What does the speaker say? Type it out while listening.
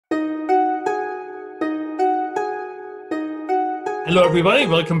Hello, everybody.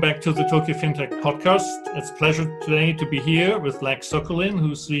 Welcome back to the Tokyo FinTech podcast. It's a pleasure today to be here with Lex Sokolin,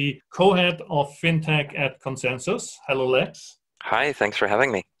 who's the Co-Head of FinTech at ConsenSys. Hello, Lex. Hi, thanks for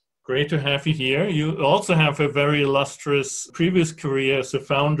having me. Great to have you here. You also have a very illustrious previous career as a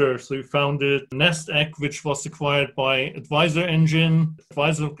founder. So you founded Nasdaq, which was acquired by Advisor Engine.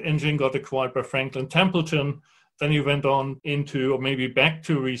 Advisor Engine got acquired by Franklin Templeton. Then you went on into, or maybe back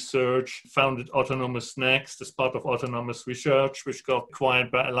to research, founded Autonomous Next as part of Autonomous Research, which got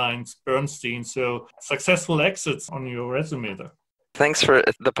acquired by Alliance Bernstein. So successful exits on your resume there. Thanks for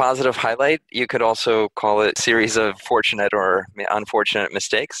the positive highlight. You could also call it a series of fortunate or unfortunate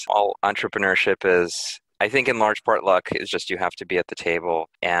mistakes. All entrepreneurship is, I think in large part luck, is just you have to be at the table.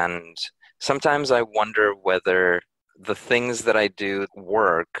 And sometimes I wonder whether the things that I do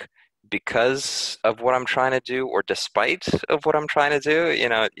work because of what I'm trying to do or despite of what I'm trying to do.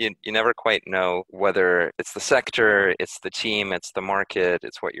 You never quite know whether it's the sector, it's the team, it's the market,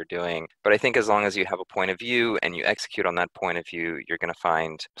 it's what you're doing. But I think as long as you have a point of view and you execute on that point of view, you're going to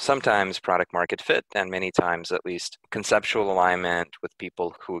find sometimes product market fit and many times at least conceptual alignment with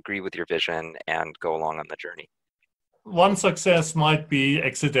people who agree with your vision and go along on the journey. One success might be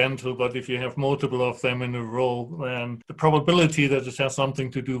accidental, but if you have multiple of them in a row, then the probability that it has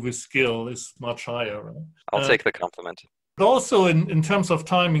something to do with skill is much higher. Right? I'll take the compliment. But also in terms of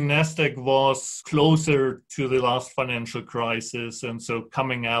timing, Nasdaq was closer to the last financial crisis. And so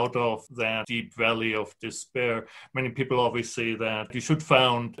coming out of that deep valley of despair, many people always say that you should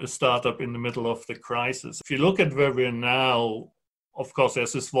found a startup in the middle of the crisis. If you look at where we're now, of course,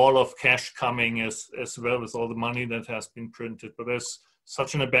 there's this wall of cash coming as well as all the money that has been printed. But there's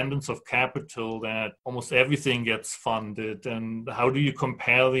such an abundance of capital that almost everything gets funded. And how do you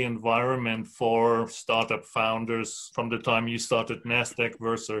compare the environment for startup founders from the time you started Nasdaq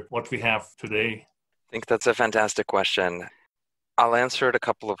versus what we have today? I think that's a fantastic question. I'll answer it a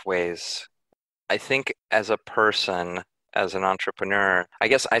couple of ways. I think as a person, as an entrepreneur, I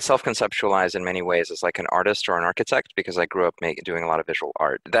guess I self-conceptualize in many ways as like an artist or an architect because I grew up doing a lot of visual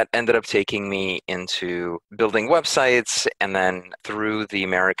art. That ended up taking me into building websites, and then through the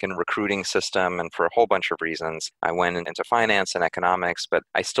American recruiting system and for a whole bunch of reasons, I went into finance and economics, but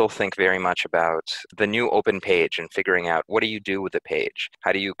I still think very much about the new open page and figuring out what do you do with the page?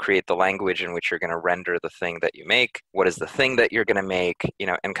 How do you create the language in which you're going to render the thing that you make? What is the thing that you're going to make?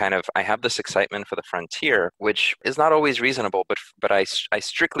 And kind of I have this excitement for the frontier, which is not always reasonable, but I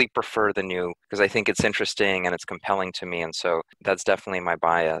strictly prefer the new because I think it's interesting and it's compelling to me. And so that's definitely my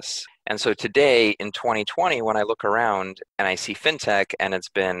bias. And so today in 2020, when I look around and I see fintech and it's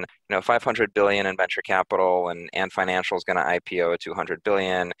been, 500 billion in venture capital and Ant Financial is going to IPO at 200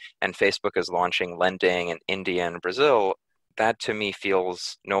 billion and Facebook is launching lending in India and Brazil, that to me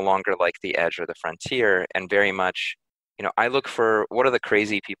feels no longer like the edge or the frontier and very much I look for what are the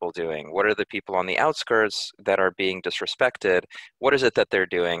crazy people doing? What are the people on the outskirts that are being disrespected? What is it that they're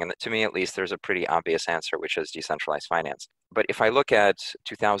doing? And to me, at least, there's a pretty obvious answer, which is decentralized finance. But if I look at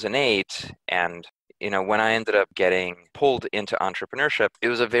 2008 and when I ended up getting pulled into entrepreneurship, it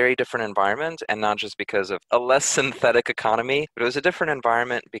was a very different environment, and not just because of a less synthetic economy, but it was a different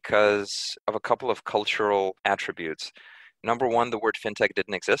environment because of a couple of cultural attributes. Number one, the word fintech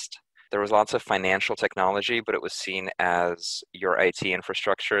didn't exist. There was lots of financial technology, but it was seen as your IT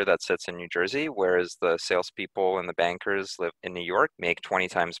infrastructure that sits in New Jersey, whereas the salespeople and the bankers live in New York, make 20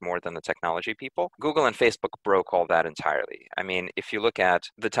 times more than the technology people. Google and Facebook broke all that entirely. I mean, if you look at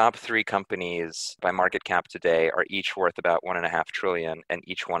the top 3 companies by market cap today are each worth about $1.5 trillion, and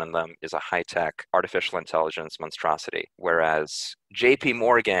each one of them is a high-tech artificial intelligence monstrosity, whereas JP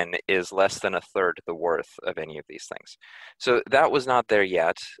Morgan is less than a third the worth of any of these things. So that was not there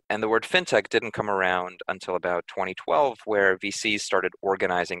yet. And the word fintech didn't come around until about 2012, where VCs started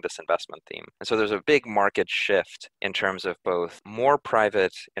organizing this investment theme. And so there's a big market shift in terms of both more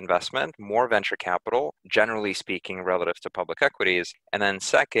private investment, more venture capital, generally speaking, relative to public equities. And then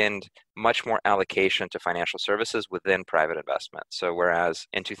second, much more allocation to financial services within private investment. So whereas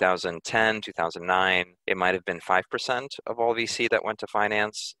in 2010, 2009, it might have been 5% of all VC that went to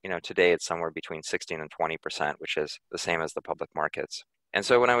finance, today it's somewhere between 16 and 20%, which is the same as the public markets. And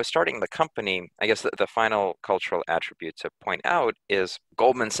so when I was starting the company, I guess the final cultural attribute to point out is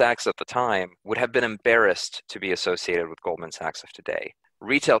Goldman Sachs at the time would have been embarrassed to be associated with Goldman Sachs of today.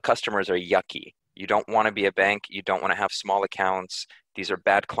 Retail customers are yucky. You don't want to be a bank. You don't want to have small accounts. These are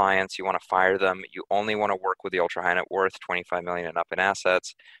bad clients. You want to fire them. You only want to work with the ultra high net worth, 25 million and up in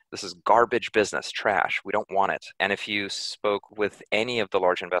assets. This is garbage business, trash. We don't want it. And if you spoke with any of the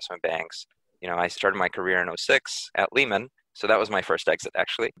large investment banks, I started my career in '06 at Lehman. So that was my first exit,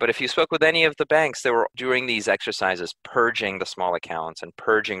 actually. But if you spoke with any of the banks, they were doing these exercises, purging the small accounts and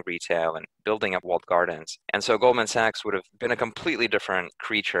purging retail and building up walled gardens. And so Goldman Sachs would have been a completely different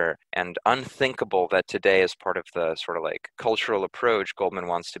creature, and unthinkable that today, as part of the sort of like cultural approach, Goldman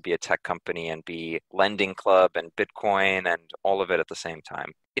wants to be a tech company and be lending club and Bitcoin and all of it at the same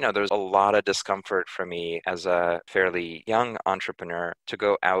time. There's a lot of discomfort for me as a fairly young entrepreneur to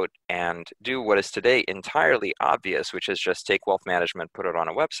go out and do what is today entirely obvious, which is just take wealth management, put it on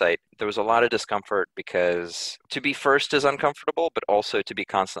a website. There was a lot of discomfort because to be first is uncomfortable, but also to be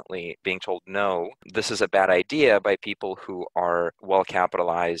constantly being told, no, this is a bad idea by people who are well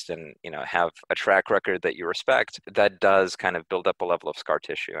capitalized and, have a track record that you respect, that does kind of build up a level of scar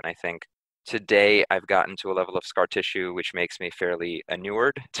tissue. And I think today, I've gotten to a level of scar tissue which makes me fairly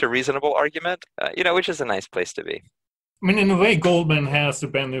inured to reasonable argument, which is a nice place to be. I mean, in a way, Goldman has the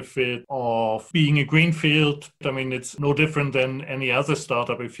benefit of being a greenfield. I mean, it's no different than any other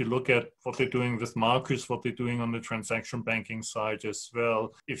startup. If you look at what they're doing with Marcus, what they're doing on the transaction banking side as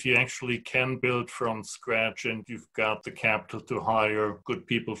well, if you actually can build from scratch and you've got the capital to hire good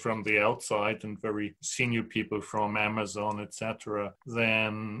people from the outside and very senior people from Amazon, etc.,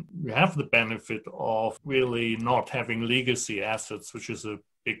 then you have the benefit of really not having legacy assets, which is a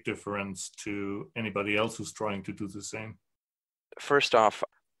big difference to anybody else who's trying to do the same. First off,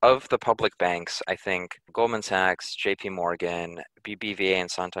 of the public banks, I think Goldman Sachs, JP Morgan, BBVA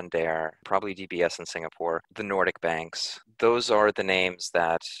and Santander, probably DBS in Singapore, the Nordic banks, those are the names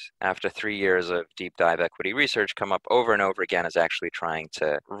that after 3 years of deep dive equity research come up over and over again as actually trying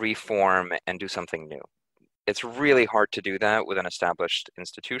to reform and do something new. It's really hard to do that with an established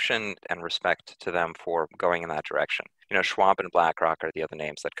institution, and respect to them for going in that direction. Schwab and BlackRock are the other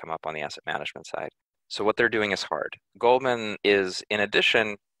names that come up on the asset management side. So what they're doing is hard. Goldman is, in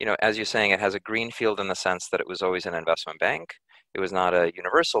addition, as you're saying, it has a greenfield in the sense that it was always an investment bank. It was not a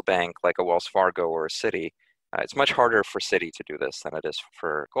universal bank like a Wells Fargo or a Citi. It's much harder for Citi to do this than it is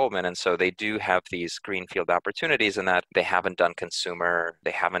for Goldman. And so they do have these greenfield opportunities in that they haven't done consumer,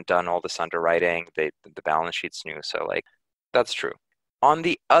 they haven't done all this underwriting, the balance sheet's new. So that's true. On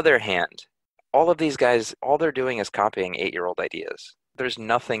the other hand, all of these guys, all they're doing is copying 8-year-old ideas. There's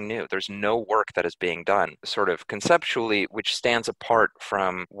nothing new. There's no work that is being done sort of conceptually, which stands apart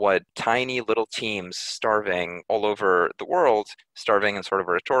from what tiny little teams starving all over the world, starving in sort of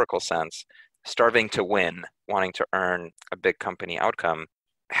a rhetorical sense, starving to win, wanting to earn a big company outcome,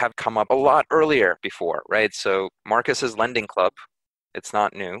 have come up a lot earlier before, right? So Marcus's lending club, it's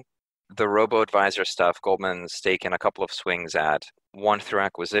not new. The robo-advisor stuff, Goldman's taken a couple of swings at, one through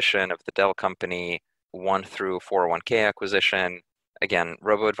acquisition of the Dell company, one through 401k acquisition. Again,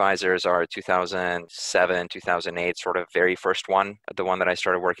 robo-advisors are 2007, 2008, sort of very first one. The one that I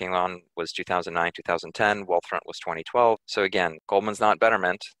started working on was 2009, 2010. Wealthfront was 2012. So again, Goldman's not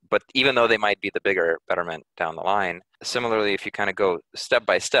Betterment, but even though they might be the bigger Betterment down the line, similarly, if you kind of go step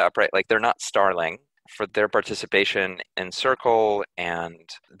by step, right, they're not Starling. For their participation in Circle and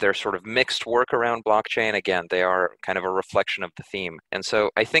their sort of mixed work around blockchain, again, they are kind of a reflection of the theme. And so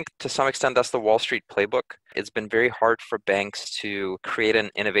I think to some extent that's the Wall Street playbook. It's been very hard for banks to create an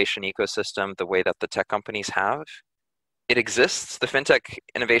innovation ecosystem the way that the tech companies have. It exists, the fintech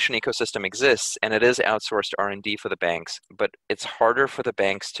innovation ecosystem exists, and it is outsourced R&D for the banks, but it's harder for the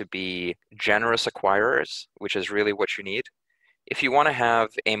banks to be generous acquirers, which is really what you need. If you want to have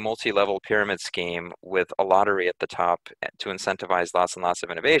a multi-level pyramid scheme with a lottery at the top to incentivize lots and lots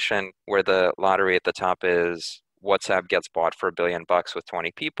of innovation, where the lottery at the top is WhatsApp gets bought for $1 billion with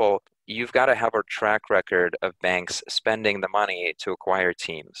 20 people, you've got to have a track record of banks spending the money to acquire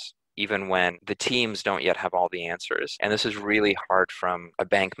teams, even when the teams don't yet have all the answers. And this is really hard from a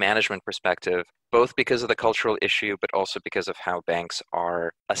bank management perspective, both because of the cultural issue, but also because of how banks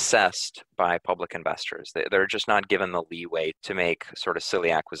are assessed by public investors. They're just not given the leeway to make sort of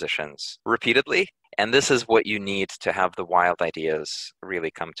silly acquisitions repeatedly. And this is what you need to have the wild ideas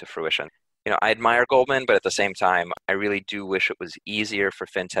really come to fruition. I admire Goldman, but at the same time, I really do wish it was easier for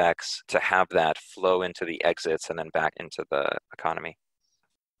fintechs to have that flow into the exits and then back into the economy.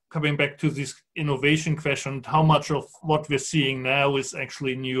 Coming back to this innovation question, how much of what we're seeing now is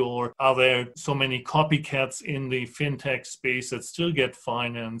actually new, or are there so many copycats in the fintech space that still get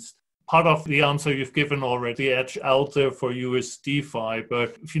financed? Part of the answer you've given already, the edge out there for US DeFi,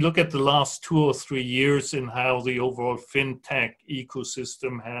 but if you look at the last 2 or 3 years in how the overall fintech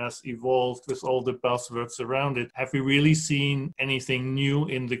ecosystem has evolved with all the buzzwords around it, have we really seen anything new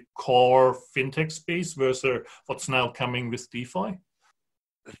in the core fintech space versus what's now coming with DeFi?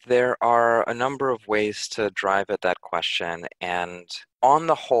 There are a number of ways to drive at that question. And on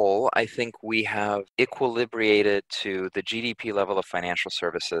the whole, I think we have equilibrated to the GDP level of financial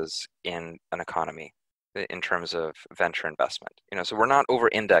services in an economy in terms of venture investment. So we're not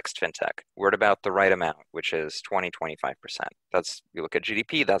over-indexed fintech. We're at about the right amount, which is 20-25%. You look at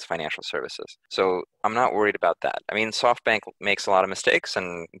GDP, that's financial services. So I'm not worried about that. I mean, SoftBank makes a lot of mistakes,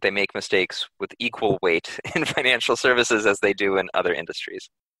 and they make mistakes with equal weight in financial services as they do in other industries.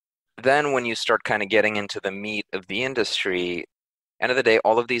 Then when you start kind of getting into the meat of the industry, end of the day,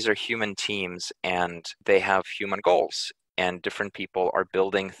 all of these are human teams, and they have human goals. And different people are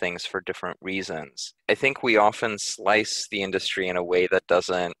building things for different reasons. I think we often slice the industry in a way that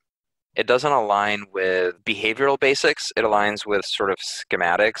doesn't align with behavioral basics. It aligns with sort of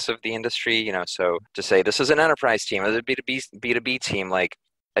schematics of the industry. So to say this is an enterprise team, this is a B2B team, like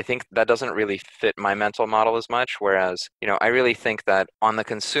I think that doesn't really fit my mental model as much. Whereas, I really think that on the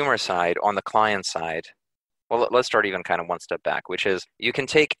consumer side, on the client side, well, let's start even kind of one step back, which is you can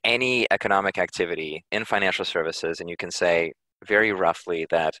take any economic activity in financial services and you can say very roughly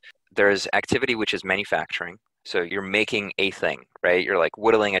that there's activity which is manufacturing. So you're making a thing, right? You're like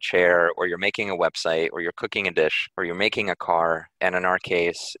whittling a chair, or you're making a website, or you're cooking a dish, or you're making a car. And in our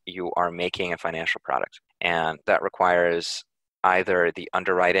case, you are making a financial product. And that requires either the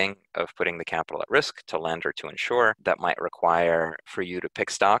underwriting of putting the capital at risk to lend or to insure. That might require for you to pick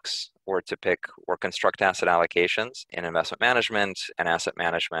stocks or construct asset allocations in investment management and asset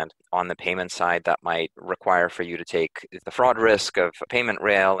management. On the payment side, that might require for you to take the fraud risk of a payment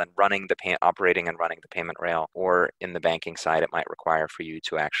rail and operating and running the payment rail. Or in the banking side, it might require for you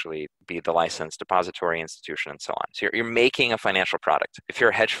to actually be the licensed depository institution and so on. So you're making a financial product. If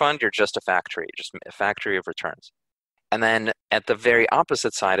you're a hedge fund, you're just a factory of returns. And then at the very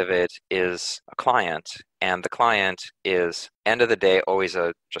opposite side of it is a client. And the client is, end of the day, always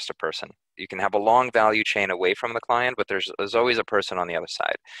just a person. You can have a long value chain away from the client, but there's always a person on the other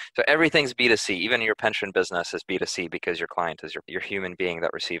side. So everything's B2C. Even your pension business is B2C because your client is your human being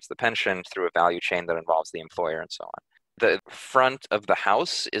that receives the pension through a value chain that involves the employer and so on. The front of the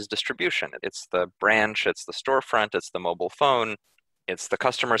house is distribution. It's the branch, it's the storefront, it's the mobile phone. It's the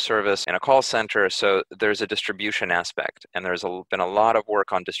customer service in a call center. So there's a distribution aspect. And there's been a lot of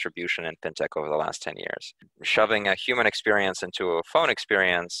work on distribution in fintech over the last 10 years. Shoving a human experience into a phone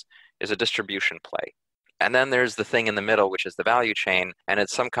experience is a distribution play. And then there's the thing in the middle, which is the value chain. And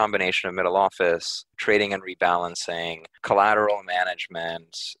it's some combination of middle office, trading and rebalancing, collateral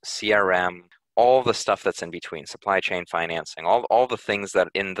management, CRM, all the stuff that's in between, supply chain financing, all the things that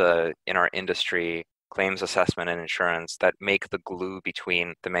in our industry, claims assessment and insurance, that make the glue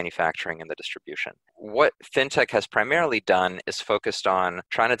between the manufacturing and the distribution. What fintech has primarily done is focused on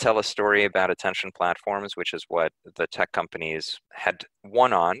trying to tell a story about attention platforms, which is what the tech companies had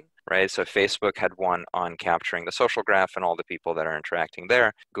won on, right? So Facebook had won on capturing the social graph and all the people that are interacting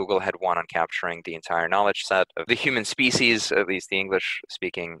there. Google had won on capturing the entire knowledge set of the human species, at least the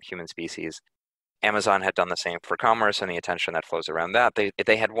English-speaking human species. Amazon had done the same for commerce and the attention that flows around that.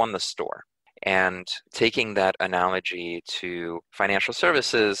 They had won the store. And taking that analogy to financial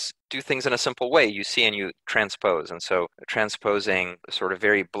services, do things in a simple way. You see and you transpose. And so transposing sort of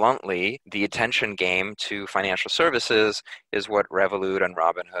very bluntly the attention game to financial services is what Revolut and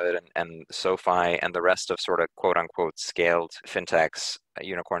Robinhood and SoFi and the rest of sort of quote unquote scaled fintechs,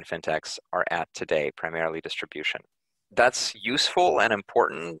 unicorn fintechs are at today, primarily distribution. That's useful and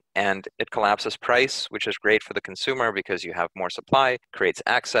important, and it collapses price, which is great for the consumer because you have more supply, creates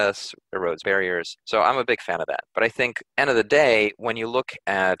access, erodes barriers. So I'm a big fan of that. But I think, end of the day, when you look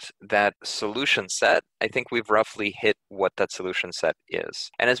at that solution set, I think we've roughly hit what that solution set is.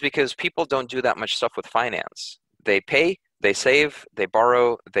 And it's because people don't do that much stuff with finance. They pay, they save, they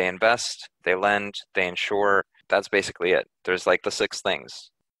borrow, they invest, they lend, they insure. That's basically it. There's like the 6 things.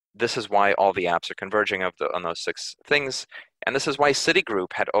 This is why all the apps are converging on those 6 things. And this is why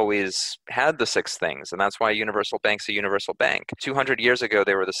Citigroup had always had the 6 things. And that's why Universal Bank's a universal bank. 200 years ago,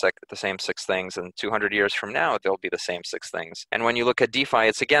 they were the same 6 things. And 200 years from now, they'll be the same 6 things. And when you look at DeFi,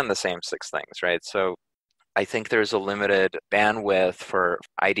 it's again the same 6 things, right? So I think there's a limited bandwidth for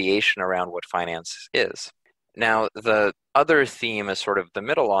ideation around what finance is. Now, the other theme is sort of the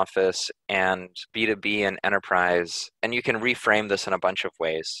middle office and B2B and enterprise, and you can reframe this in a bunch of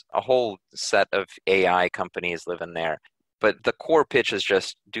ways. A whole set of AI companies live in there, but the core pitch is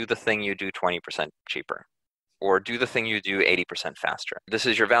just do the thing you do 20% cheaper, or do the thing you do 80% faster. This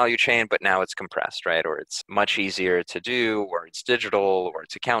is your value chain, but now it's compressed, right? Or it's much easier to do, or it's digital, or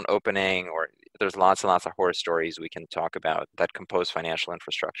it's account opening, or There's lots and lots of horror stories we can talk about that compose financial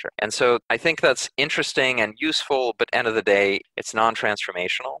infrastructure. And so I think that's interesting and useful, but end of the day, it's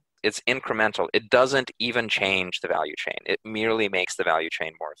non-transformational. It's incremental. It doesn't even change the value chain. It merely makes the value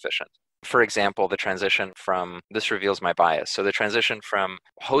chain more efficient. For example, the transition from, this reveals my bias, so the transition from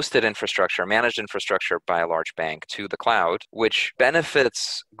hosted infrastructure, managed infrastructure by a large bank to the cloud, which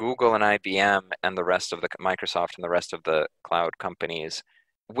benefits Google and IBM and the rest of the Microsoft and the rest of the cloud companies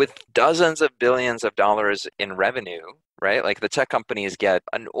with dozens of billions of dollars in revenue, right? Like the tech companies get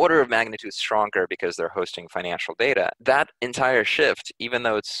an order of magnitude stronger because they're hosting financial data. That entire shift, even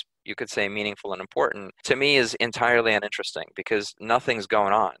though it's, you could say, meaningful and important, to me is entirely uninteresting because nothing's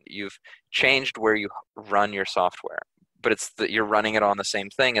going on. You've changed where you run your software, but it's you're running it on the same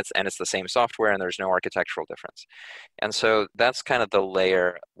thing, and it's the same software, and there's no architectural difference. And so that's kind of the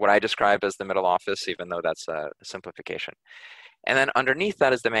layer, what I describe as the middle office, even though that's a simplification. And then underneath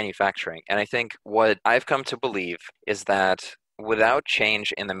that is the manufacturing. And I think what I've come to believe is that without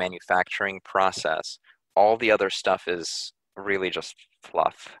change in the manufacturing process, all the other stuff is really just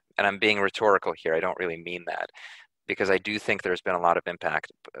fluff. And I'm being rhetorical here. I don't really mean that because I do think there's been a lot of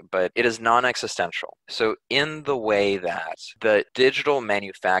impact, but it is non-existential. So in the way that the digital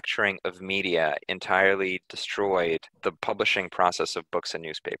manufacturing of media entirely destroyed the publishing process of books and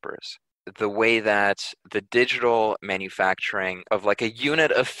newspapers, the way that the digital manufacturing of like a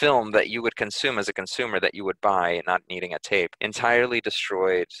unit of film that you would consume as a consumer that you would buy, not needing a tape, entirely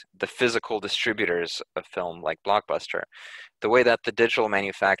destroyed the physical distributors of film like Blockbuster. The way that the digital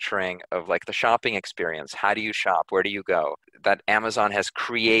manufacturing of like the shopping experience, how do you shop, where do you go, that Amazon has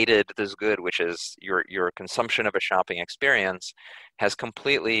created this good, which is your consumption of a shopping experience, has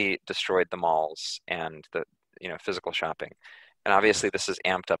completely destroyed the malls and the physical shopping. And obviously this is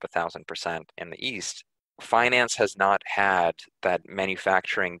amped up 1,000% in the East. Finance has not had that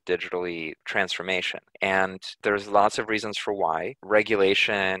manufacturing digitally transformation. And there's lots of reasons for why.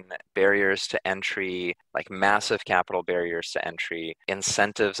 Regulation, barriers to entry, like massive capital barriers to entry,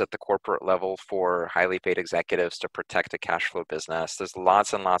 incentives at the corporate level for highly paid executives to protect a cash flow business. There's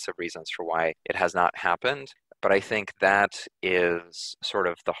lots and lots of reasons for why it has not happened. But I think that is sort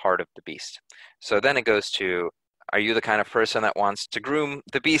of the heart of the beast. So then it goes to, are you the kind of person that wants to groom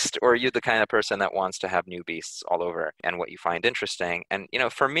the beast, or are you the kind of person that wants to have new beasts all over and what you find interesting? And,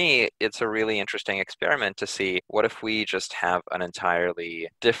 for me, it's a really interesting experiment to see what if we just have an entirely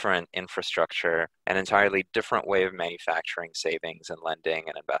different infrastructure, an entirely different way of manufacturing savings and lending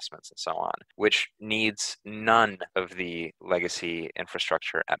and investments and so on, which needs none of the legacy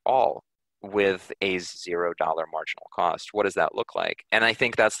infrastructure at all, with a $0 marginal cost. What does that look like? And I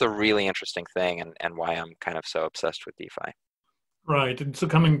think that's the really interesting thing and why I'm kind of so obsessed with DeFi. Right. And so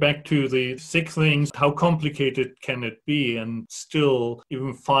coming back to the 6 things, how complicated can it be? And still,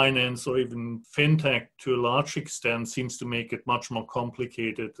 even finance or even fintech to a large extent seems to make it much more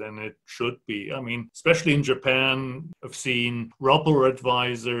complicated than it should be. I mean, especially in Japan, I've seen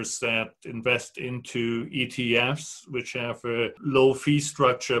robo-advisors that invest into ETFs, which have a low fee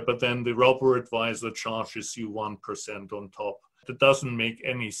structure, but then the robo-advisor charges you 1% on top. That doesn't make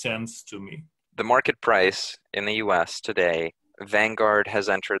any sense to me. The market price in the US today, Vanguard has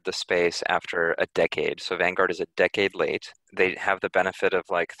entered the space after a decade. So Vanguard is a decade late. They have the benefit of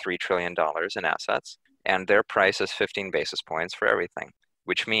like $3 trillion in assets, and their price is 15 basis points for everything,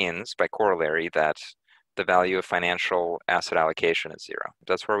 which means by corollary that the value of financial asset allocation is 0.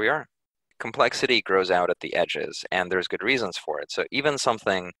 That's where we are. Complexity grows out at the edges, and there's good reasons for it. So even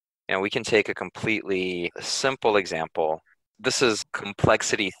something, we can take a completely simple example. This is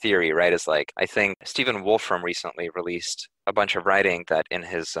complexity theory, right? It's like, I think Stephen Wolfram recently released a bunch of writing that in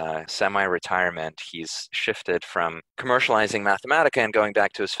his semi-retirement, he's shifted from commercializing Mathematica and going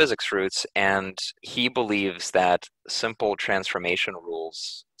back to his physics roots. And he believes that simple transformation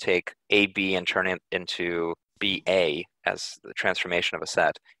rules take AB and turn it into BA as the transformation of a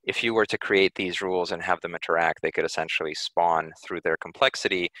set. If you were to create these rules and have them interact, they could essentially spawn through their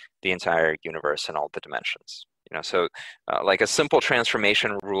complexity the entire universe and all the dimensions. So like a simple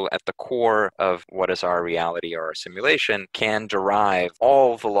transformation rule at the core of what is our reality or our simulation can derive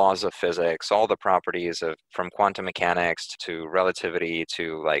all the laws of physics, all the properties of from quantum mechanics to relativity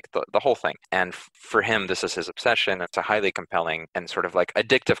to like the whole thing. And for him, this is his obsession. It's a highly compelling and sort of like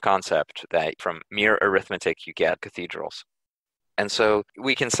addictive concept that from mere arithmetic, you get cathedrals. And so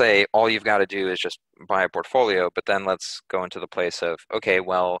we can say all you've got to do is just buy a portfolio, but then let's go into the place of, okay,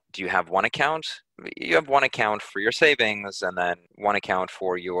 well, do you have one account? You have one account for your savings, and then one account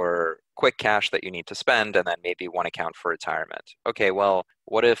for your quick cash that you need to spend, and then maybe one account for retirement. Okay, well,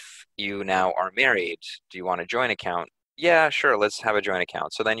 what if you now are married? Do you want a joint account? Yeah, sure, let's have a joint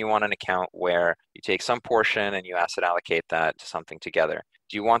account. So then you want an account where you take some portion and you asset allocate that to something together.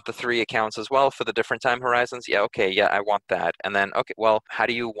 Do you want the three accounts as well for the different time horizons? Yeah, okay, yeah, I want that. And then, okay, well, how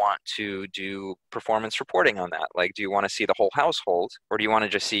do you want to do performance reporting on that? Like, do you want to see the whole household or do you want to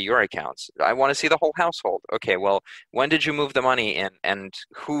just see your accounts? I want to see the whole household. Okay, well, when did you move the money in and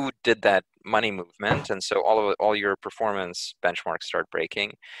who did that money movement? And so all your performance benchmarks start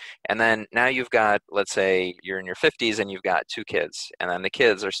breaking. And then now you've got, let's say you're in your 50s and you've got two kids, and then the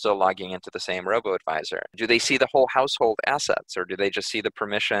kids are still logging into the same robo-advisor. Do they see the whole household assets, or do they just see the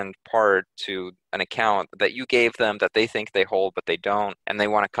permissioned part to an account that you gave them that they think they hold but they don't, and they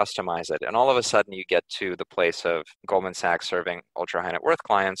want to customize it? And all of a sudden you get to the place of Goldman Sachs serving ultra high net worth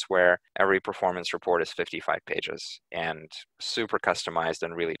clients where every performance report is 55 pages and super customized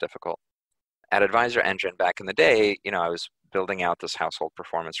and really difficult. At Advisor Engine back in the day, I was building out this household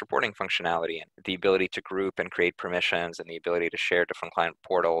performance reporting functionality and the ability to group and create permissions and the ability to share different client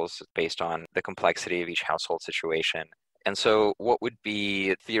portals based on the complexity of each household situation. And so what would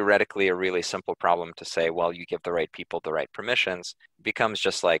be theoretically a really simple problem to say, well, you give the right people the right permissions, becomes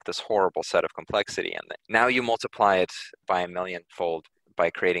just like this horrible set of complexity. And now you multiply it by a millionfold by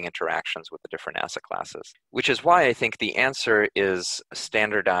creating interactions with the different asset classes, which is why I think the answer is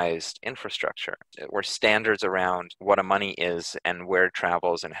standardized infrastructure, or standards around what a money is and where it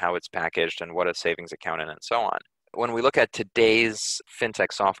travels and how it's packaged and what a savings account is and so on. When we look at today's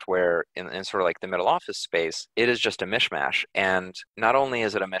fintech software in sort of like the middle office space, it is just a mishmash. And not only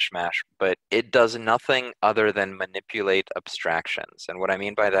is it a mishmash, but it does nothing other than manipulate abstractions. And what I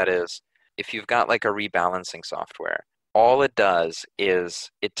mean by that is, if you've got like a rebalancing software, all it does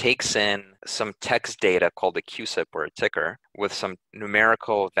is it takes in some text data called a CUSIP or a ticker with some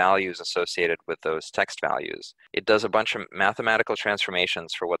numerical values associated with those text values. It does a bunch of mathematical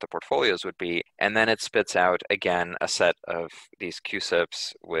transformations for what the portfolios would be, and then it spits out, again, a set of these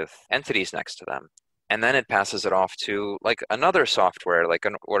CUSIPs with entities next to them. And then it passes it off to like another software, like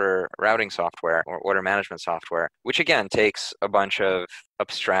an order routing software or order management software, which again takes a bunch of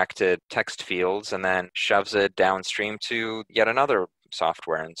abstracted text fields and then shoves it downstream to yet another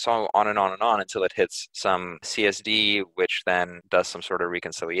software, and so on and on and on until it hits some CSD, which then does some sort of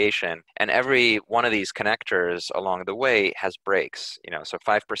reconciliation. And every one of these connectors along the way has breaks, so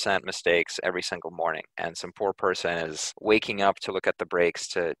 5% mistakes every single morning. And some poor person is waking up to look at the breaks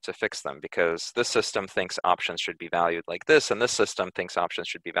to fix them, because this system thinks options should be valued like this, and this system thinks options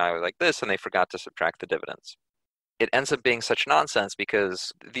should be valued like this, and they forgot to subtract the dividends. It ends up being such nonsense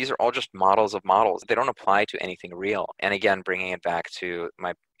because these are all just models of models. They don't apply to anything real. And again, bringing it back to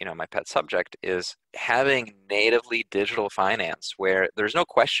my pet subject is having natively digital finance where there's no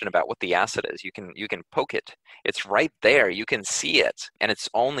question about what the asset is. You can poke it. It's right there. You can see it, and it's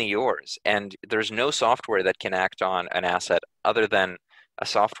only yours. And there's no software that can act on an asset other than a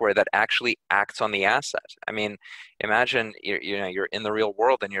software that actually acts on the asset. I mean, imagine you're in the real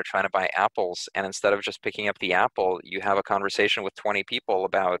world and you're trying to buy apples, and instead of just picking up the apple, you have a conversation with 20 people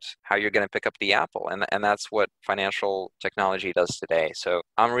about how you're going to pick up the apple. And that's what financial technology does today. So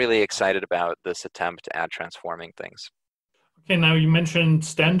I'm really excited about this attempt at transforming things. Okay, now you mentioned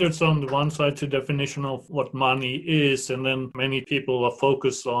standards on the one side to definition of what money is, and then many people are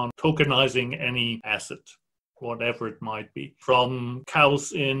focused on tokenizing any asset, whatever it might be, from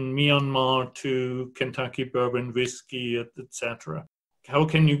cows in Myanmar to Kentucky bourbon whiskey, etc. How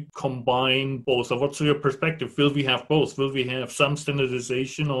can you combine both? Or what's your perspective? Will we have both? Will we have some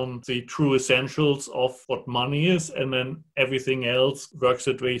standardization on the true essentials of what money is, and then everything else works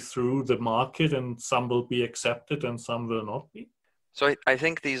its way through the market, and some will be accepted and some will not be? So I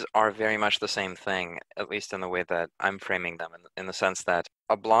think these are very much the same thing, at least in the way that I'm framing them, in the sense that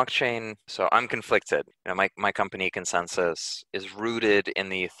a blockchain, so I'm conflicted. My company, ConsenSys, is rooted in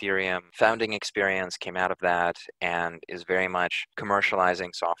the Ethereum founding experience, came out of that, and is very much commercializing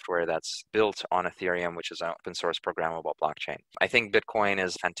software that's built on Ethereum, which is an open source programmable blockchain. I think Bitcoin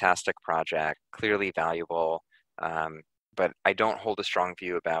is a fantastic project, clearly valuable, but I don't hold a strong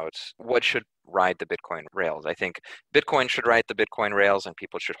view about what should ride the Bitcoin rails. I think Bitcoin should ride the Bitcoin rails and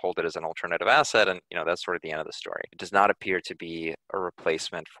people should hold it as an alternative asset. And, that's sort of the end of the story. It does not appear to be a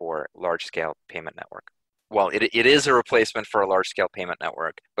replacement for large-scale payment network. Well, it is a replacement for a large-scale payment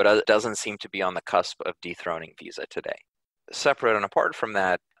network, but it doesn't seem to be on the cusp of dethroning Visa today. Separate and apart from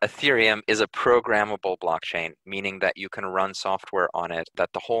that, Ethereum is a programmable blockchain, meaning that you can run software on it that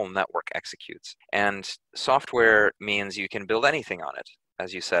the whole network executes. And software means you can build anything on it,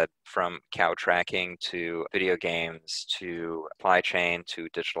 as you said, from cow tracking to video games to supply chain to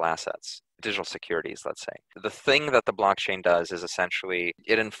digital assets. digital securities, let's say. The thing that the blockchain does is essentially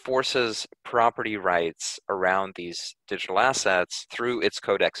it enforces property rights around these digital assets through its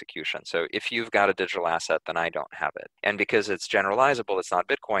code execution. So if you've got a digital asset, then I don't have it. And because it's generalizable, it's not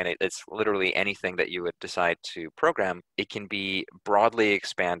Bitcoin, it's literally anything that you would decide to program, it can be broadly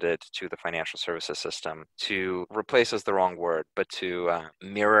expanded to the financial services system to replace is the wrong word, but to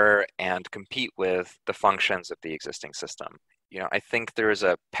mirror and compete with the functions of the existing system. I think there is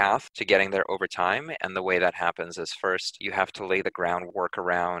a path to getting there over time. And the way that happens is first, you have to lay the groundwork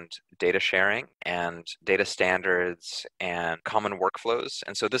around data sharing and data standards and common workflows.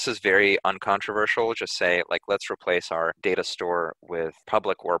 And so this is very uncontroversial. Just say, like, let's replace our data store with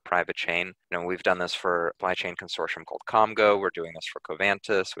public or private chain. We've done this for a supply chain consortium called Comgo. We're doing this for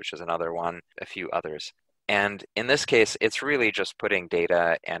Covantis, which is another one, a few others. And in this case, it's really just putting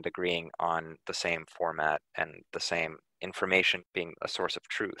data and agreeing on the same format and the same information being a source of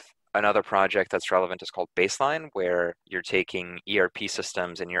truth. Another project that's relevant is called Baseline, where you're taking ERP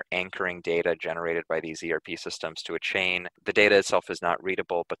systems and you're anchoring data generated by these ERP systems to a chain. The data itself is not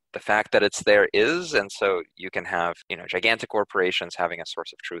readable, but the fact that it's there is, and so you can have, gigantic corporations having a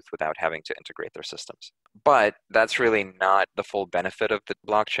source of truth without having to integrate their systems. But that's really not the full benefit of the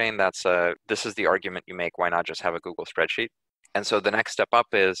blockchain. This is the argument you make, why not just have a Google spreadsheet? And so the next step up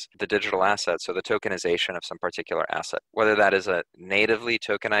is the digital asset, so the tokenization of some particular asset, whether that is a natively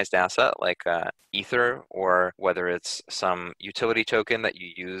tokenized asset like Ether, or whether it's some utility token that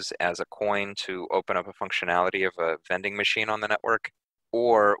you use as a coin to open up a functionality of a vending machine on the network,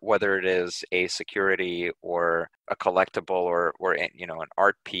 or whether it is a security or a collectible or an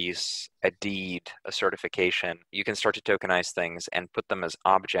art piece, a deed, a certification. You can start to tokenize things and put them as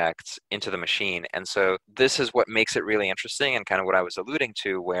objects into the machine. And so this is what makes it really interesting, and kind of what I was alluding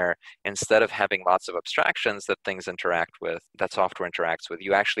to, where instead of having lots of abstractions that things interact with, that software interacts with,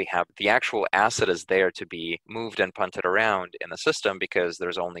 you actually have the actual asset is there to be moved and punted around in the system because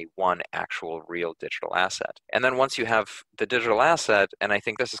there's only one actual real digital asset. And then once you have the digital asset, and I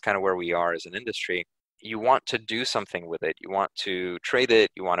think this is kind of where we are as an industry, you want to do something with it. You want to trade it,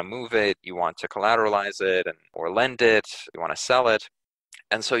 you want to move it, you want to collateralize it or lend it, you want to sell it.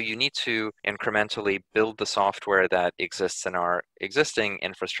 And so you need to incrementally build the software that exists in our existing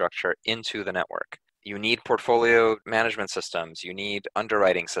infrastructure into the network. You need portfolio management systems, you need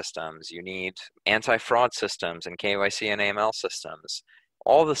underwriting systems, you need anti-fraud systems and KYC and AML systems,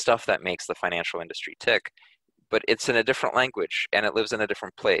 all the stuff that makes the financial industry tick. But it's in a different language and it lives in a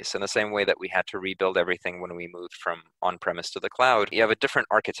different place. In the same way that we had to rebuild everything when we moved from on-premise to the cloud, you have a different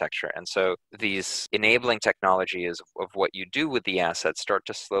architecture. And so these enabling technologies of what you do with the assets start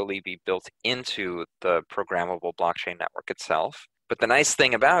to slowly be built into the programmable blockchain network itself. But the nice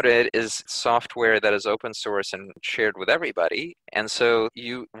thing about it is software that is open source and shared with everybody. And so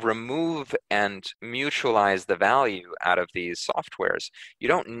you remove and mutualize the value out of these softwares. You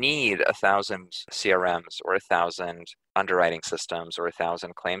don't need 1,000 CRMs or 1,000 underwriting systems or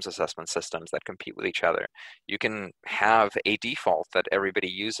 1,000 claims assessment systems that compete with each other. You can have a default that everybody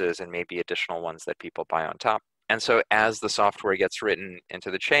uses and maybe additional ones that people buy on top. And so as the software gets written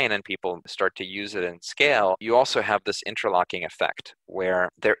into the chain and people start to use it and scale, you also have this interlocking effect where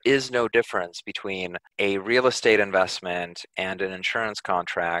there is no difference between a real estate investment and an insurance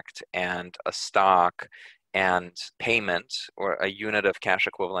contract and a stock and payment or a unit of cash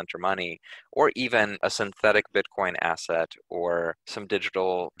equivalent or money, or even a synthetic Bitcoin asset or some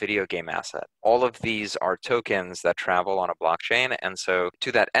digital video game asset. All of these are tokens that travel on a blockchain. And so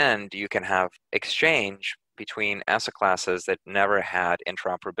to that end, you can have exchange between asset classes that never had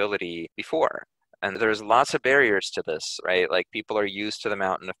interoperability before. And there's lots of barriers to this, right? Like people are used to the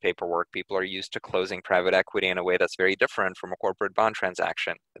mountain of paperwork. People are used to closing private equity in a way that's very different from a corporate bond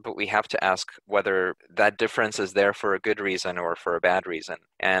transaction. But we have to ask whether that difference is there for a good reason or for a bad reason.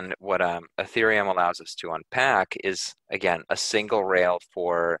 And what Ethereum allows us to unpack is, again, a single rail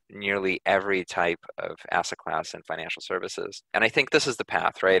for nearly every type of asset class in financial services. And I think this is the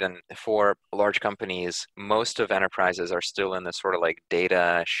path, right? And for large companies, most of enterprises are still in this sort of like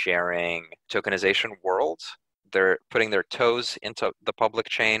data sharing, tokenization world. They're putting their toes into the public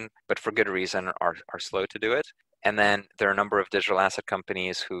chain, but for good reason are slow to do it. And then there are a number of digital asset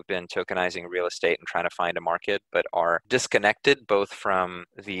companies who've been tokenizing real estate and trying to find a market, but are disconnected both from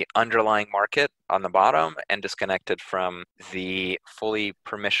the underlying market on the bottom and disconnected from the fully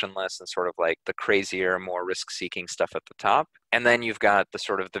permissionless and sort of like the crazier, more risk-seeking stuff at the top. And then you've got the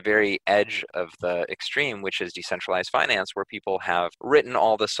sort of the very edge of the extreme, which is decentralized finance, where people have written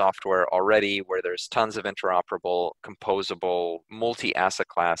all the software already, where there's tons of interoperable, composable, multi-asset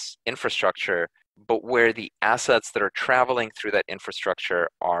class infrastructure, but where the assets that are traveling through that infrastructure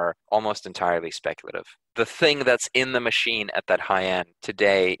are almost entirely speculative. The thing that's in the machine at that high end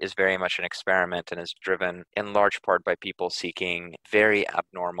today is very much an experiment and is driven in large part by people seeking very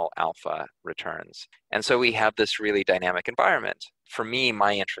abnormal alpha returns. And so we have this really dynamic environment. For me,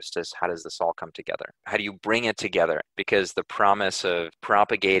 my interest is, how does this all come together? How do you bring it together? Because the promise of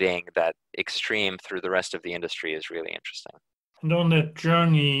propagating that extreme through the rest of the industry is really interesting. And on that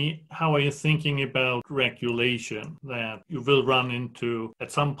journey, how are you thinking about regulation that you will run into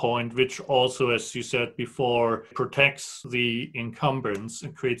at some point, which also, as you said before, protects the incumbents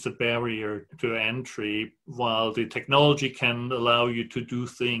and creates a barrier to entry, while the technology can allow you to do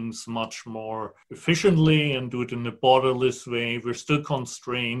things much more efficiently and do it in a borderless way? We're still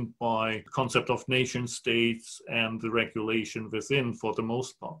constrained by the concept of nation states and the regulation within for the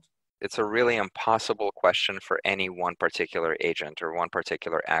most part. It's a really impossible question for any one particular agent or one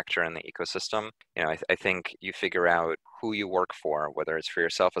particular actor in the ecosystem. I think you figure out who you work for, whether it's for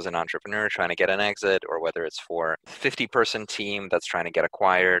yourself as an entrepreneur trying to get an exit, or whether it's for a 50-person team that's trying to get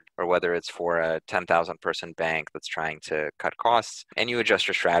acquired, or whether it's for a 10,000-person bank that's trying to cut costs. And you adjust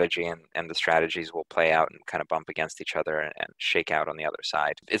your strategy, and the strategies will play out and kind of bump against each other and shake out on the other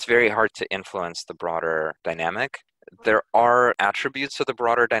side. It's very hard to influence the broader dynamic. There are attributes of the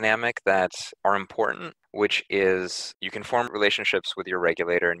broader dynamic that are important, which is you can form relationships with your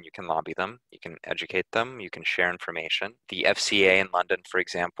regulator and you can lobby them, you can educate them, you can share information. The FCA in London, for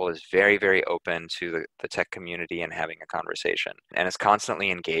example, is very, very open to the tech community and having a conversation, and is constantly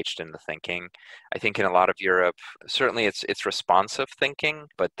engaged in the thinking. I think in a lot of Europe, certainly it's responsive thinking,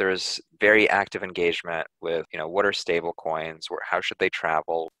 but there's very active engagement with, what are stable coins, how should they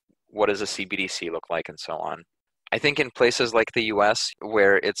travel, what does a CBDC look like, and so on. I think in places like the US,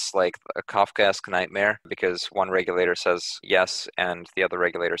 where it's like a Kafkaesque nightmare because one regulator says yes and the other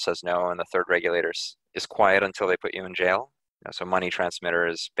regulator says no, and the third regulator is quiet until they put you in jail. So money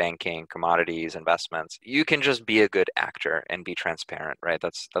transmitters, banking, commodities, investments. You can just be a good actor and be transparent, right?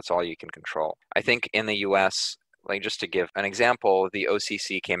 That's all you can control. I think in the US, like just to give an example, the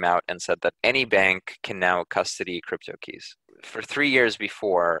OCC came out and said that any bank can now custody crypto keys. For 3 years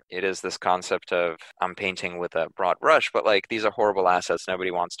before, it is this concept of, I'm painting with a broad brush, but like these are horrible assets, nobody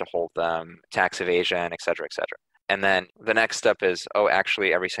wants to hold them, tax evasion, et cetera, et cetera. And then the next step is,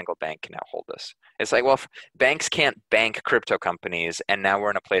 actually every single bank can now hold this. It's like, well, banks can't bank crypto companies, and now we're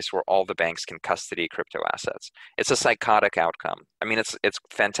in a place where all the banks can custody crypto assets. It's a psychotic outcome. I mean, it's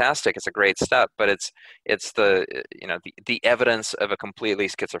fantastic. It's a great step, but it's the evidence of a completely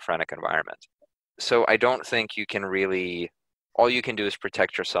schizophrenic environment. So I don't think you can really, all you can do is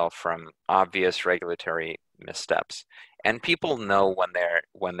protect yourself from obvious regulatory missteps. And people know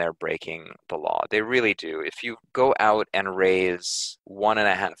when they're breaking the law. They really do. If you go out and raise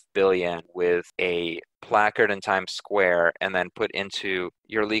 $1.5 billion with a placard in Times Square and then put into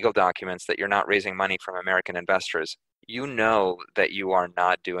your legal documents that you're not raising money from American investors, you know that you are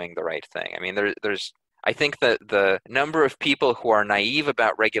not doing the right thing. I mean, I think that the number of people who are naive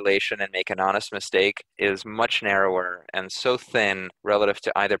about regulation and make an honest mistake is much narrower and so thin relative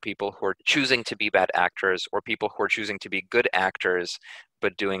to either people who are choosing to be bad actors or people who are choosing to be good actors,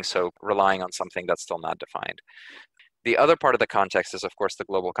 but doing so relying on something that's still not defined. The other part of the context is, of course, the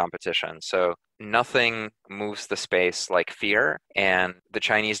global competition. So nothing moves the space like fear, and the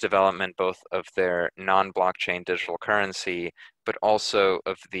Chinese development both of their non-blockchain digital currency, but also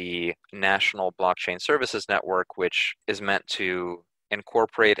of the National Blockchain Services Network, which is meant to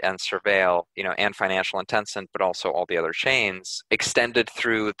incorporate and surveil, and financial intensive, but also all the other chains, extended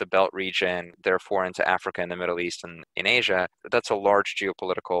through the Belt region, therefore into Africa and the Middle East and in Asia. That's a large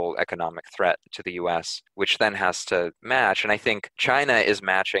geopolitical economic threat to the US, which then has to match. And I think China is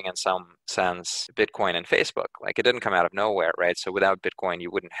matching in some sense Bitcoin and Facebook. Like it didn't come out of nowhere, right? So without Bitcoin,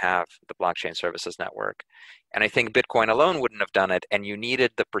 you wouldn't have the blockchain services network. And I think Bitcoin alone wouldn't have done it. And you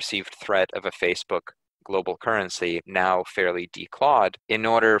needed the perceived threat of a Facebook global currency, now fairly declawed, in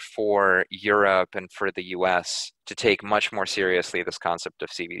order for Europe and for the US to take much more seriously this concept of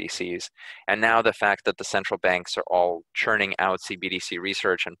CBDCs. And now the fact that the central banks are all churning out CBDC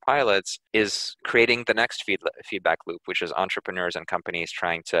research and pilots is creating the next feedback loop, which is entrepreneurs and companies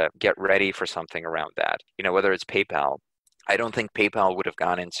trying to get ready for something around that. Whether it's PayPal. I don't think PayPal would have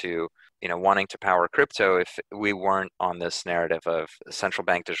gone into wanting to power crypto if we weren't on this narrative of central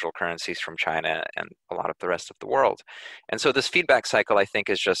bank digital currencies from China and a lot of the rest of the world. And so this feedback cycle, I think,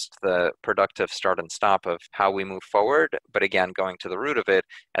 is just the productive start and stop of how we move forward. But again, going to the root of it,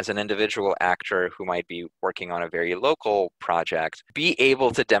 as an individual actor who might be working on a very local project, be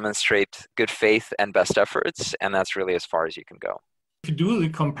able to demonstrate good faith and best efforts. And that's really as far as you can go. If you do the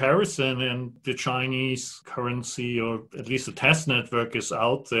comparison and the Chinese currency, or at least the test network is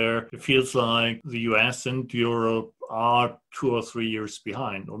out there, it feels like the US and Europe are 2 or 3 years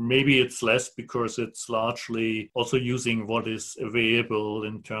behind. Or maybe it's less because it's largely also using what is available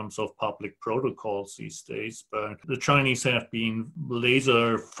in terms of public protocols these days. But the Chinese have been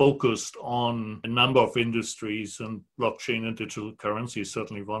laser focused on a number of industries, and blockchain and digital currency is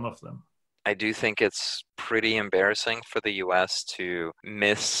certainly one of them. I do think it's pretty embarrassing for the US to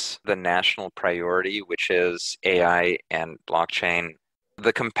miss the national priority, which is AI and blockchain.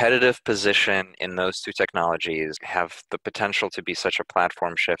 The competitive position in those two technologies have the potential to be such a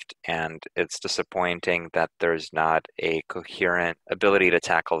platform shift, and it's disappointing that there's not a coherent ability to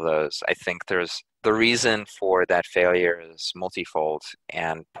tackle those. I think the reason for that failure is multifold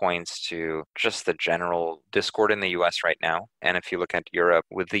and points to just the general discord in the US right now. And if you look at Europe,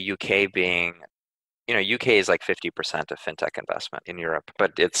 with the UK being, UK is like 50% of fintech investment in Europe,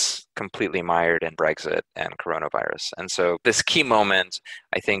 but it's completely mired in Brexit and coronavirus. And so this key moment,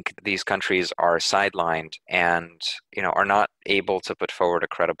 I think these countries are sidelined and, are not able to put forward a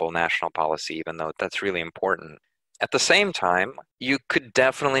credible national policy, even though that's really important. At the same time, you could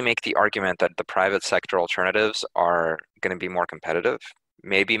definitely make the argument that the private sector alternatives are going to be more competitive.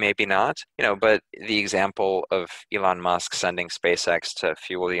 Maybe, maybe not, but the example of Elon Musk sending SpaceX to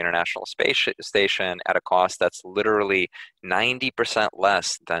fuel the International Space Station at a cost that's literally 90%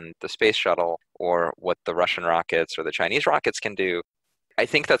 less than the space shuttle or what the Russian rockets or the Chinese rockets can do. I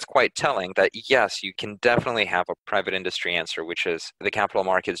think that's quite telling that, yes, you can definitely have a private industry answer, which is the capital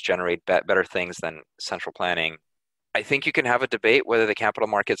markets generate better things than central planning. I think you can have a debate whether the capital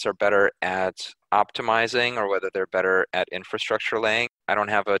markets are better at optimizing or whether they're better at infrastructure laying. I don't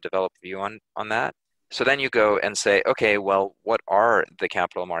have a developed view on that. So then you go and say, okay, well, what are the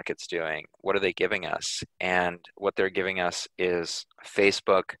capital markets doing? What are they giving us? And what they're giving us is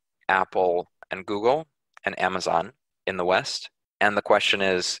Facebook, Apple, and Google, and Amazon in the West. And the question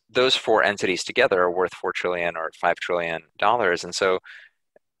is, those four entities together are worth $4 trillion or $5 trillion. And so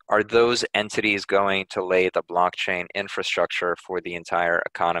are those entities going to lay the blockchain infrastructure for the entire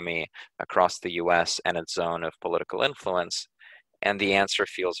economy across the US and its zone of political influence? And the answer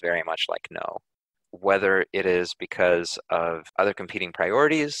feels very much like no. Whether it is because of other competing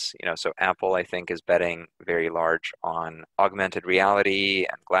priorities, so Apple, I think, is betting very large on augmented reality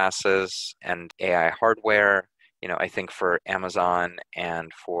and glasses and AI hardware. I think for Amazon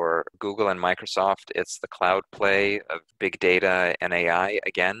and for Google and Microsoft, it's the cloud play of big data and AI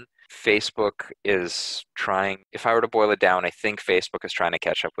again. Facebook is trying, if I were to boil it down, I think Facebook is trying to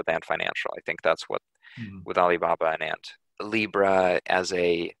catch up with Ant Financial. I think that's what, with Alibaba and Ant. Libra as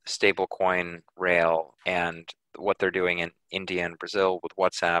a stablecoin rail, and what they're doing in India and Brazil with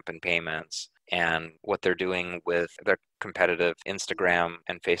WhatsApp and payments, and what they're doing with their competitive Instagram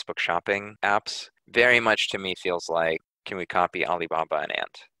and Facebook shopping apps, very much to me feels like, can we copy Alibaba and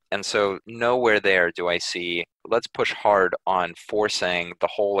Ant? And so nowhere there do I see, let's push hard on forcing the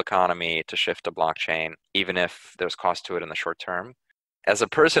whole economy to shift to blockchain, even if there's cost to it in the short term. As a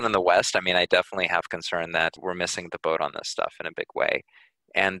person in the West, I definitely have concern that we're missing the boat on this stuff in a big way.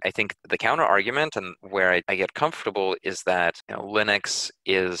 And I think the counter argument, and where I get comfortable, is that Linux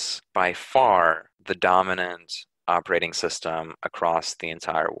is by far the dominant operating system across the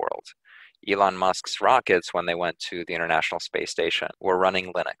entire world. Elon Musk's rockets, when they went to the International Space Station, were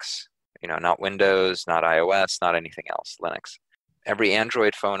running Linux. Not Windows, not iOS, not anything else, Linux. Every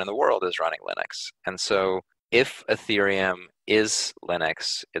Android phone in the world is running Linux. And so if Ethereum is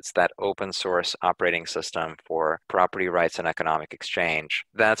Linux, it's that open source operating system for property rights and economic exchange.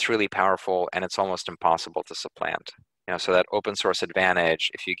 That's really powerful, and it's almost impossible to supplant. So that open source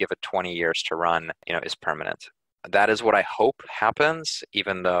advantage, if you give it 20 years to run, is permanent. That is what I hope happens,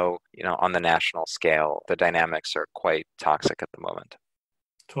 even though, on the national scale, the dynamics are quite toxic at the moment.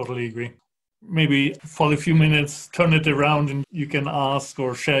 Totally agree. Maybe for a few minutes, turn it around and you can ask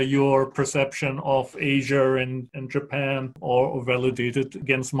or share your perception of Asia and Japan, or validate it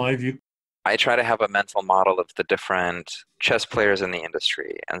against my view. I try to have a mental model of the different chess players in the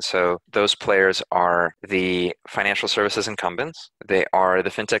industry. And so those players are the financial services incumbents. They are the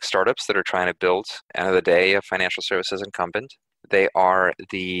fintech startups that are trying to build, end of the day, a financial services incumbent. They are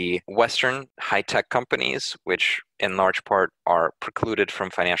the Western high-tech companies, which in large part are precluded from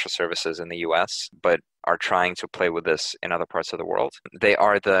financial services in the US, but are trying to play with this in other parts of the world. They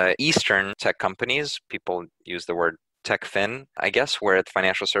are the Eastern tech companies. People use the word tech fin, I guess, where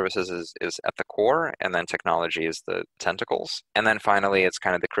financial services is at the core, and then technology is the tentacles. And then finally, it's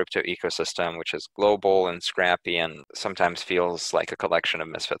kind of the crypto ecosystem, which is global and scrappy and sometimes feels like a collection of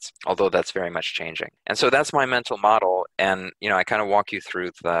misfits, although that's very much changing. And so that's my mental model. And, I kind of walk you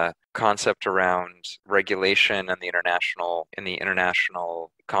through the concept around regulation and the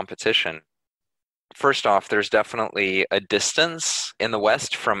international competition. First off, there's definitely a distance in the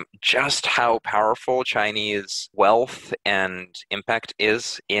West from just how powerful Chinese wealth and impact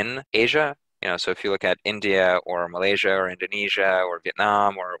is in Asia. So if you look at India or Malaysia or Indonesia or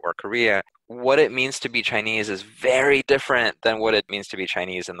Vietnam or Korea, what it means to be Chinese is very different than what it means to be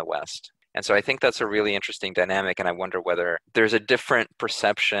Chinese in the West. And so I think that's a really interesting dynamic, and I wonder whether there's a different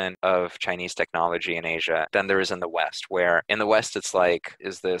perception of Chinese technology in Asia than there is in the West, where in the West it's like,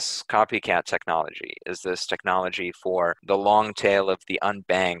 is this copycat technology? Is this technology for the long tail of the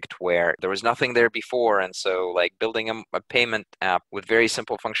unbanked, where there was nothing there before, and so like building a payment app with very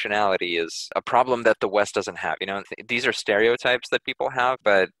simple functionality is a problem that the West doesn't have. These are stereotypes that people have,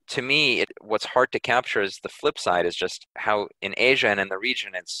 but to me, what's hard to capture is the flip side, is just how in Asia and in the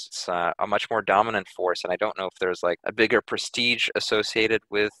region, it's a much more dominant force. And I don't know if there's like a bigger prestige associated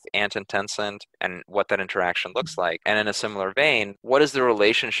with Ant and Tencent and what that interaction looks like. And in a similar vein, what is the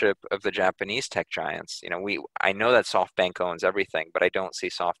relationship of the Japanese tech giants? I know that SoftBank owns everything, but I don't see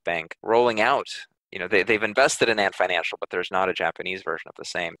SoftBank rolling out. They've invested in Ant Financial, but there's not a Japanese version of the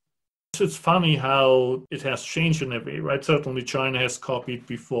same. It's funny how it has changed in a way, right? Certainly China has copied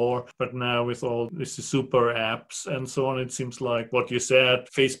before, but now with all these super apps and so on, it seems like what you said,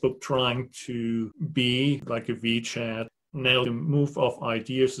 Facebook trying to be like a WeChat. Now the move of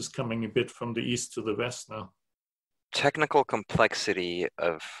ideas is coming a bit from the east to the west now. Technical complexity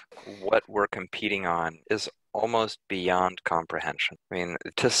of what we're competing on is almost beyond comprehension. I mean,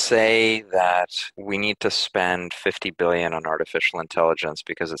 to say that we need to spend $50 billion on artificial intelligence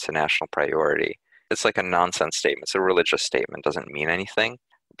because it's a national priority, it's like a nonsense statement. It's a religious statement. It doesn't mean anything.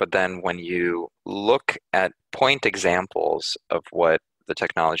 But then when you look at point examples of what the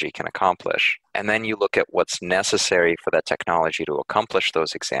technology can accomplish, and then you look at what's necessary for that technology to accomplish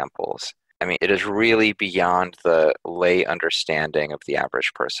those examples, I mean, it is really beyond the lay understanding of the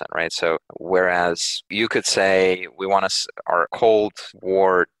average person, right? So whereas you could say our Cold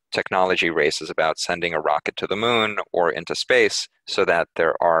War technology race is about sending a rocket to the moon or into space so that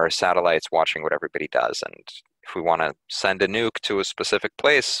there are satellites watching what everybody does. And if we want to send a nuke to a specific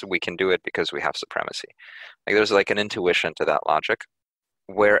place, we can do it because we have supremacy. Like there's like an intuition to that logic.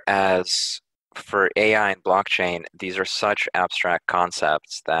 Whereas for AI and blockchain, these are such abstract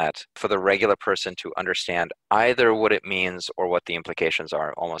concepts that for the regular person to understand either what it means or what the implications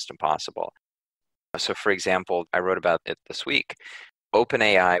are, almost impossible. So for example, I wrote about it this week.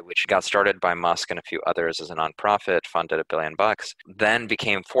 OpenAI, which got started by Musk and a few others as a nonprofit, funded $1 billion, then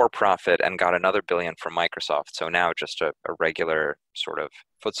became for profit and got another $1 billion from Microsoft. So now just a regular sort of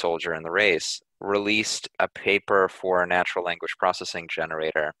foot soldier in the race, released a paper for a natural language processing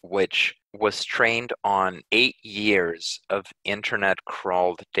generator, which was trained on 8 years of internet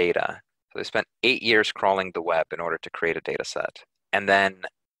crawled data. So they spent 8 years crawling the web in order to create a data set. And then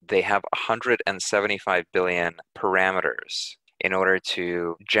they have 175 billion parameters in order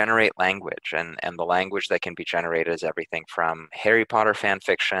to generate language. And the language that can be generated is everything from Harry Potter fan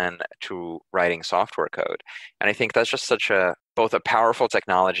fiction to writing software code. And I think that's just such both a powerful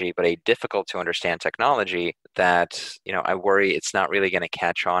technology, but a difficult to understand technology that, I worry it's not really going to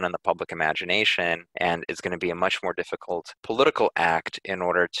catch on in the public imagination. And it's going to be a much more difficult political act in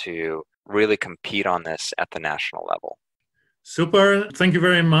order to really compete on this at the national level. Super. Thank you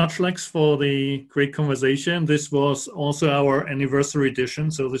very much, Lex, for the great conversation. This was also our anniversary edition.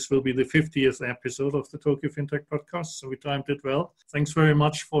 So this will be the 50th episode of the Tokyo FinTech podcast. So we timed it well. Thanks very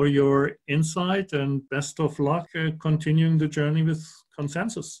much for your insight and best of luck continuing the journey with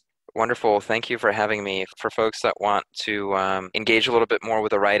ConsenSys. Wonderful. Thank you for having me. For folks that want to engage a little bit more with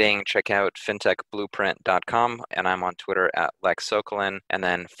the writing, check out fintechblueprint.com, and I'm on Twitter at Lex Sokolin, and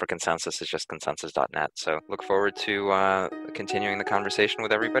then for ConsenSys, it's just consensys.net. So look forward to continuing the conversation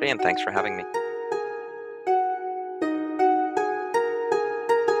with everybody, and thanks for having me.